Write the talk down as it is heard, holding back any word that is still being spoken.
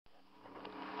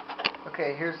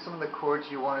Okay, here's some of the chords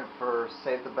you wanted for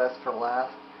Save the Best for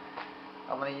Last.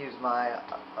 I'm going to use my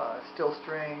steel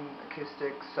string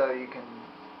acoustic so you can,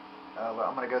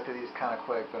 I'm going to go through these kind of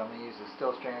quick, but I'm going to use the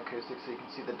steel string acoustic so you can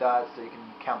see the dots so you can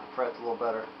count the frets a little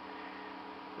better.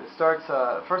 It starts,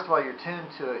 first of all, you're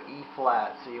tuned to an E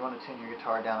flat, so you want to tune your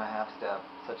guitar down a half step,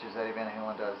 such as Eddie Van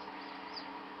Halen does,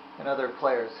 and other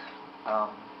players.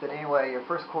 But anyway, your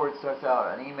first chord starts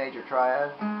out an E major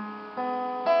triad.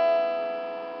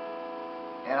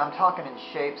 And I'm talking in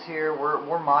shapes here.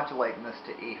 We're modulating this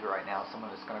to E right now, so I'm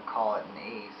just going to call it an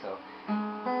E. So,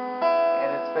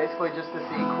 and it's basically just this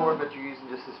E chord, but you're using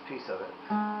just this piece of it.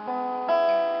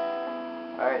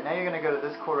 Alright, now you're going to go to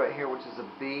this chord right here, which is a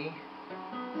B.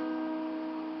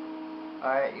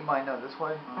 Alright, you might know this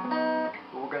way.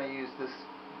 But we're going to use this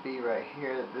B right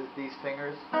here, these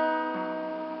fingers.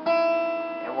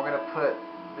 And we're going to put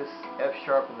this F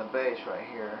sharp in the bass right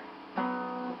here.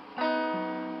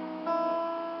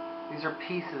 These are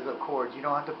pieces of chords. You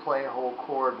don't have to play whole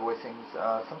chord voicings.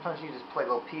 Sometimes you just play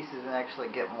little pieces and actually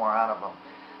get more out of them.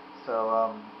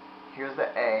 So here's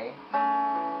the A.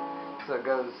 So it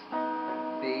goes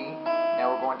B.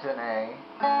 Now we're going to an A.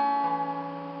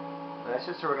 That's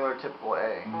just a regular typical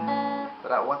A.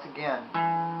 But once again,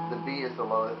 the B is the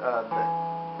lowest.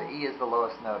 The E is the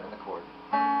lowest note in the chord.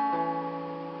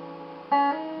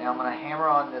 Now I'm going to hammer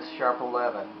on this sharp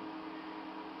 11,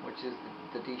 which is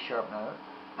the D sharp note.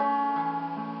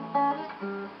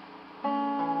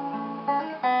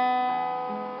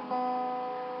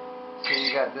 So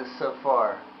you got this so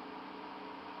far.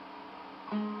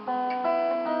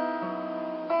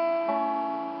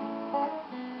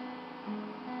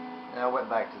 And I went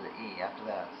back to the E after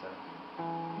that, so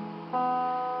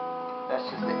that's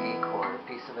just the E chord, a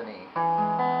piece of an E.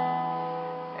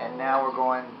 And now we're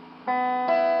going,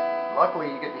 luckily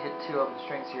you get to hit two open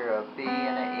strings here, a B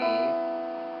and an E.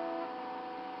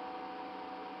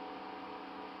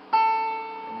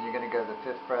 Go to the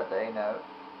 5th fret, the A note.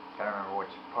 I don't remember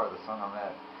which part of the song I'm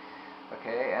at.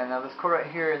 Okay, and now this chord right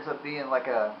here ends up being like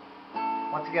a,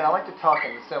 once again, I like to talk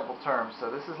in simple terms, so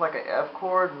this is like an F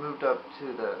chord moved up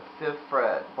to the 5th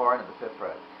fret, bar into the 5th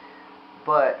fret.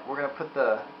 But we're going to put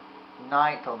the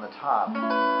 9th on the top,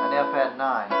 an F add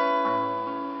 9.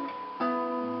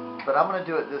 But I'm going to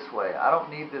do it this way. I don't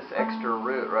need this extra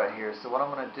root right here, so what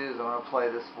I'm going to do is I'm going to play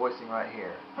this voicing right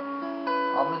here.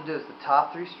 All I'm going to do is the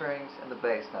top 3 strings and the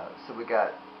bass note. So we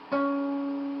got a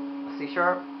C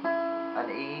sharp, an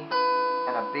E,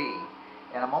 and a B.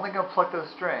 And I'm only going to pluck those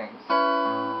strings.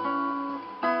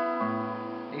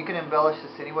 You can embellish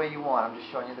this any way you want. I'm just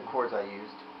showing you the chords I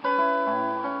used.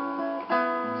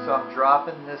 So I'm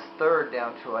dropping this 3rd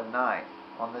down to a 9th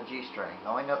on the G string. The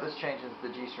only note that's changing is the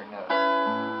G string note.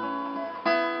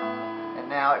 And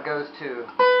now it goes to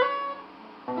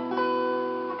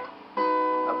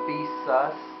B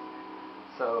sus,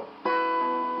 so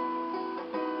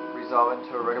resolve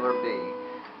into a regular B.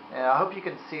 And I hope you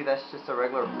can see that's just a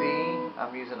regular B.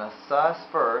 I'm using a sus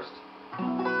first,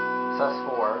 sus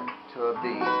 4 to a B.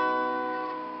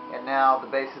 And now the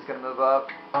bass is going to move up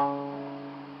to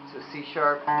a C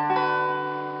sharp.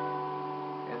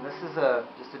 And this is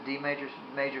just a D major 6.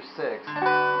 It's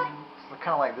kind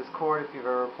of like this chord if you've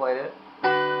ever played it.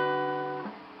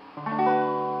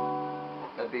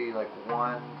 That'd be like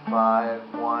 1, 5,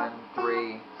 1,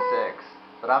 3, 6.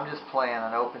 But I'm just playing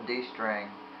an open D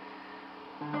string.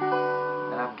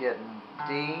 And I'm getting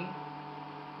D,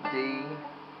 D,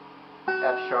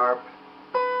 F sharp,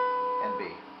 and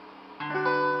B.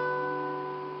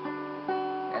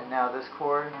 And now this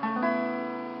chord,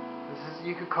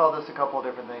 you could call this a couple of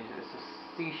different things. It's a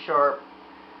C sharp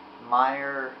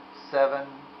minor 7,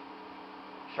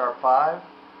 sharp 5.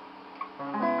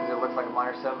 Because it looks like a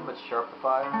minor 7 but sharp to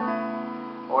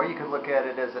 5. Or you could look at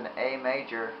it as an A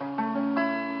major,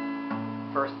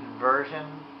 first inversion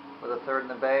with a 3rd in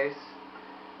the bass,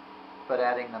 but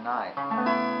adding the 9th.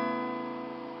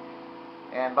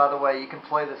 And by the way, you can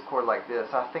play this chord like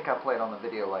this. I think I played on the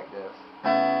video like this.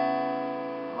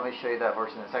 Let me show you that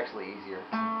version. It's actually easier.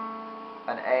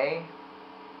 An A,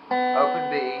 open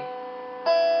B,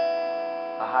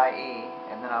 a high E,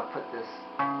 and then I'll put this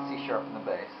C sharp in the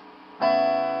bass.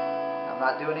 I'm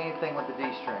not doing anything with the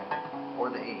D string or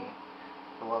the E,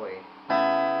 the low E.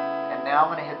 And now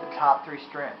I'm going to hit the top 2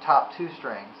 strings,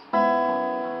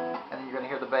 and then you're going to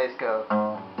hear the bass go.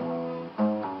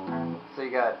 So you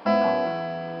got.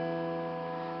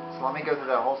 So let me go through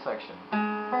that whole section.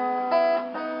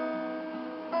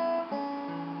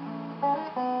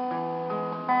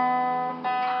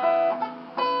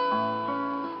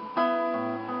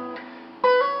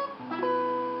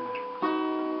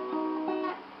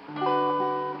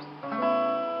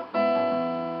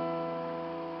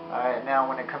 now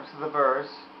when it comes to the verse,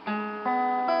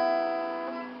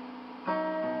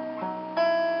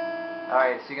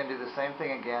 alright, so you're going to do the same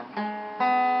thing again.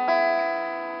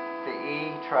 The E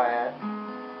triad.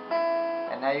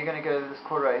 And now you're going to go to this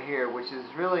chord right here, which is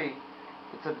really,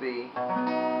 it's a B.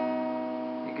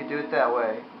 You could do it that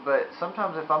way. But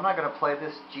sometimes if I'm not going to play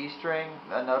this G string,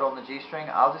 a note on the G string,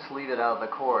 I'll just leave it out of the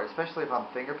chord, especially if I'm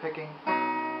finger picking.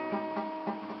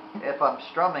 If I'm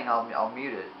strumming, I'll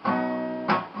mute it.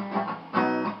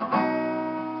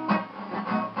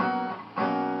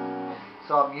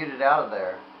 So I'll mute it out of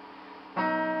there.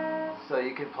 So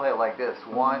you can play it like this: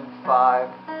 1, 5,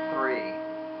 3.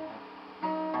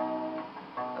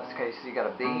 Okay, so you got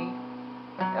a B,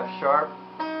 F sharp,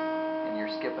 and you're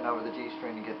skipping over the G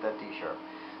string to get that D sharp.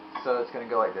 So it's going to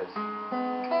go like this.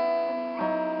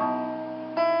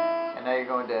 And now you're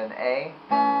going to an A.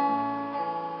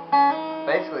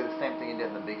 Basically the same thing you did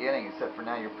in the beginning, except for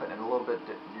now you're putting it a little bit,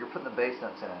 you're putting the bass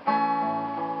notes in it.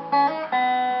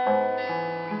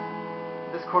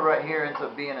 This chord right here ends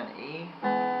up being an E,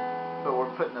 but we're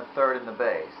putting the third in the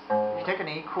bass. If you take an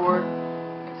E chord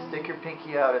and stick your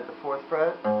pinky out at the 4th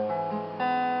fret,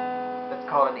 that's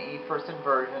called an E first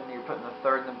inversion. You're putting the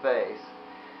third in the bass.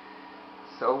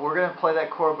 So we're going to play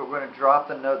that chord, but we're going to drop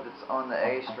the note that's on the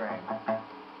A string.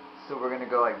 So we're going to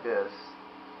go like this: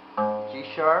 G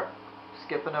sharp,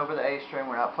 skipping over the A string.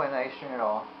 We're not playing the A string at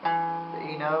all. The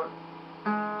E note,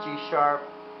 G sharp,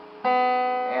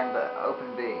 and the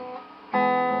open B.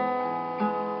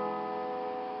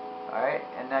 Alright,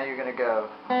 and now you're going to go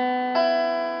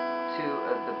to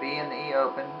the B and the E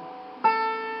open,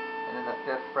 and then the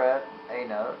 5th fret, A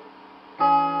note.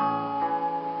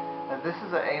 Now this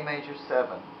is an A major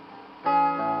 7.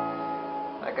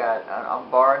 I'm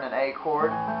barring an A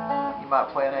chord. You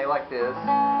might play an A like this.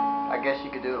 I guess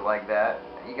you could do it like that.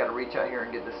 You got to reach out here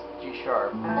and get this G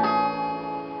sharp.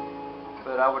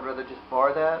 But I would rather just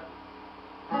bar that.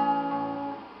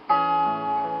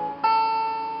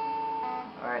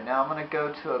 Alright, now I'm going to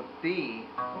go to a B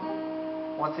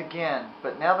once again,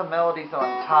 but now the melody's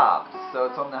on top, so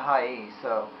it's on the high E.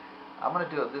 So I'm going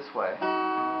to do it this way.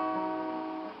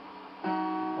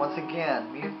 Once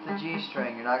again, mute the G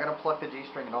string. You're not going to pluck the G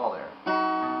string at all there.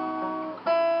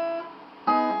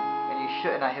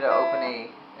 And I hit an open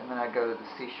E, and then I go to the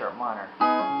C sharp minor.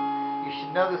 You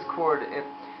should know this chord. If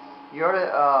you ought to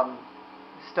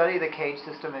study the cage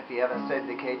system, if you haven't studied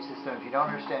the cage system, if you don't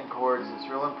understand chords, it's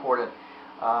real important.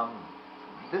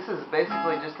 This is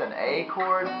basically just an A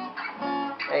chord,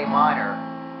 A minor.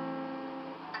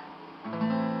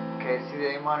 Okay, see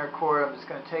the A minor chord? I'm just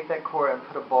going to take that chord and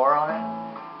put a bar on it,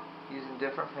 using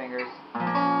different fingers.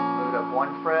 Move it up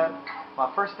 1 fret. My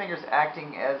first finger is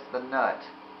acting as the nut.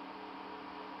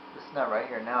 This nut right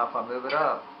here. Now if I move it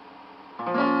up,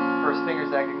 first finger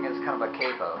is acting as kind of a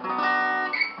capo.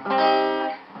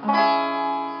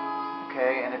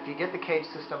 Okay, and if you get the cage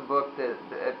system book at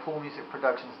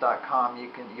poolmusicproductions.com,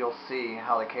 you'll see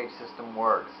how the cage system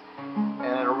works,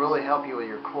 and it'll really help you with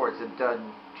your chords. It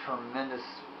done tremendous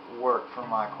work for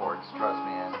my chords, trust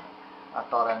me. And I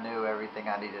thought I knew everything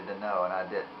I needed to know, and I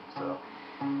didn't. So,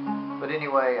 but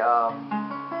anyway,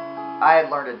 I had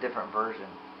learned a different version.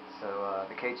 So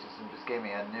the cage system just gave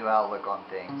me a new outlook on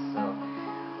things. So,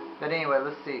 but anyway,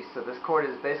 let's see. So this chord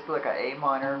is basically like an A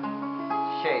minor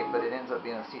shape, but it ends up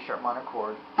being a C sharp minor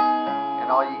chord. And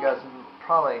all you guys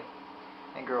probably,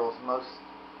 and girls, most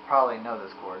probably know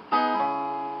this chord.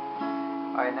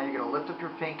 Alright, now you're going to lift up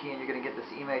your pinky and you're going to get this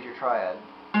E major triad.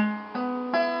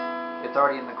 It's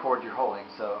already in the chord you're holding,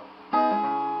 so.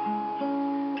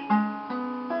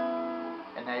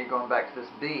 You're going back to this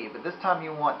B, but this time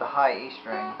you want the high E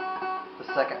string, the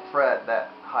 2nd fret,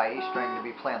 that high E string, to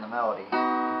be playing the melody.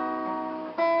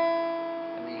 And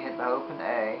then you hit the open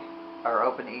A, or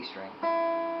open E string.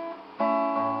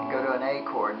 You go to an A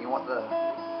chord, and you want the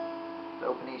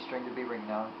open E string to be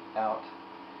ringing out.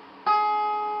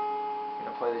 You're going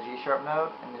to play the G sharp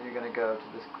note, and then you're going to go to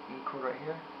this E chord right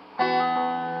here.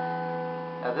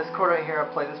 Now this chord right here, I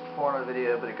played this before in a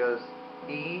video, but it goes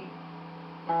E,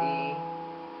 E.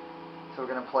 So we're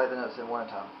going to play the notes in one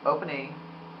time. Open E,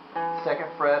 2nd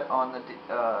fret on the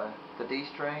D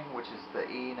string, which is the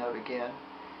E note again,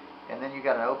 and then you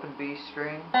got an open B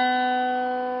string,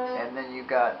 and then you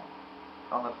got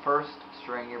on the 1st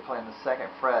string you're playing the 2nd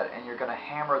fret, and you're going to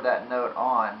hammer that note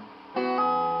on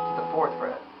to the 4th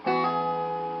fret.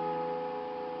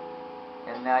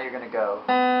 And now you're going to go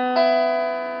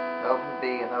the open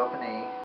B and the open E.